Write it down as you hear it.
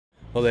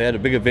Well, they had a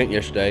big event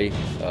yesterday.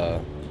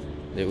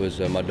 It was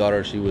my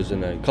daughter. She was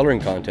in a coloring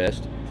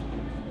contest,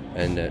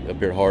 and up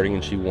here at Harding,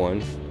 and she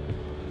won.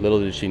 Little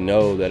did she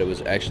know that it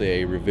was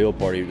actually a reveal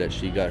party that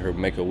she got her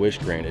Make-A-Wish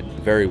granted.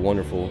 Very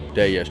wonderful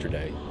day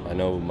yesterday. I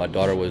know my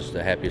daughter was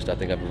the happiest I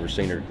think I've ever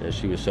seen her.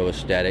 She was so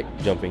ecstatic,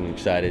 jumping,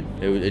 excited.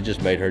 It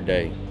just made her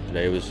day.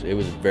 Today it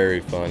was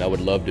very fun. I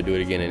would love to do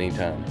it again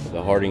anytime.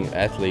 The Harding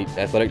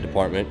athletic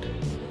department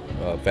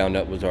found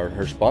out was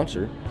her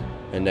sponsor,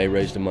 and they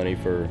raised the money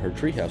for her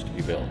treehouse to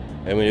be built.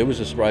 I mean, it was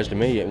a surprise to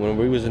me. When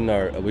we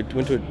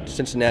went to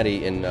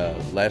Cincinnati in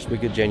last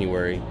week of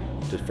January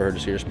for her to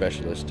see her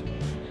specialist.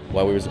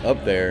 While we was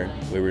up there,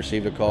 we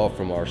received a call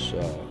from our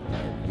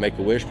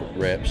Make-A-Wish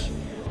reps,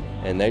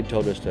 and they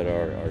told us that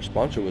our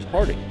sponsor was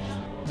Harding.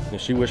 And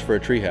she wished for a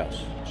treehouse.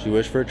 She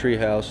wished for a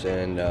treehouse,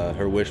 and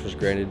her wish was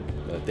granted.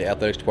 The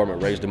athletics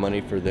department raised the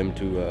money for them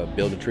to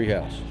build a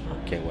treehouse.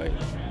 Can't wait.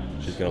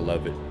 She's gonna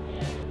love it.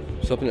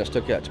 Something that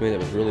stuck out to me that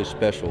was really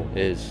special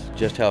is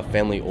just how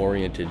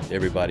family-oriented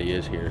everybody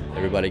is here.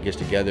 Everybody gets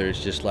together.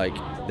 It's just like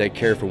they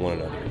care for one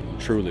another.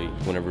 Truly,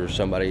 whenever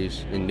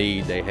somebody's in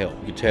need, they help.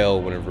 You could tell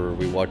whenever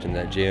we walked in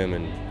that gym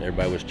and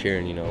everybody was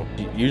cheering, you know.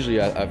 Usually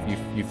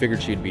you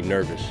figured she'd be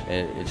nervous,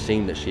 and it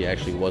seemed that she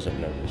actually wasn't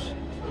nervous.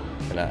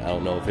 And I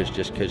don't know if it's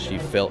just because she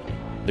felt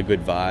the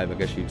good vibe, I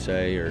guess you'd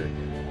say, or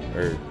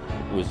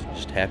was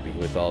just happy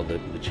with all the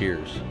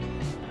cheers.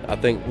 I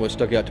think what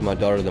stuck out to my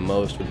daughter the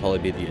most would probably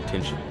be the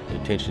attention.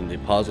 The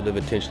positive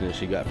attention that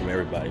she got from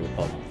everybody would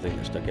probably be the thing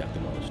that stuck out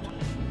the most.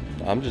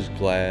 I'm just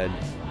glad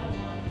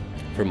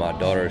for my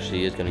daughter,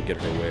 she is going to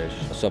get her wish,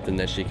 something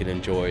that she can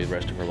enjoy the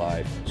rest of her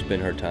life,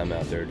 spend her time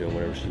out there doing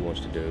whatever she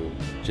wants to do.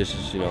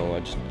 Just, you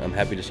know, I'm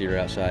happy to see her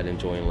outside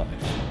enjoying life.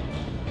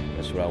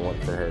 That's what I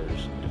want for her,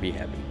 is to be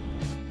happy.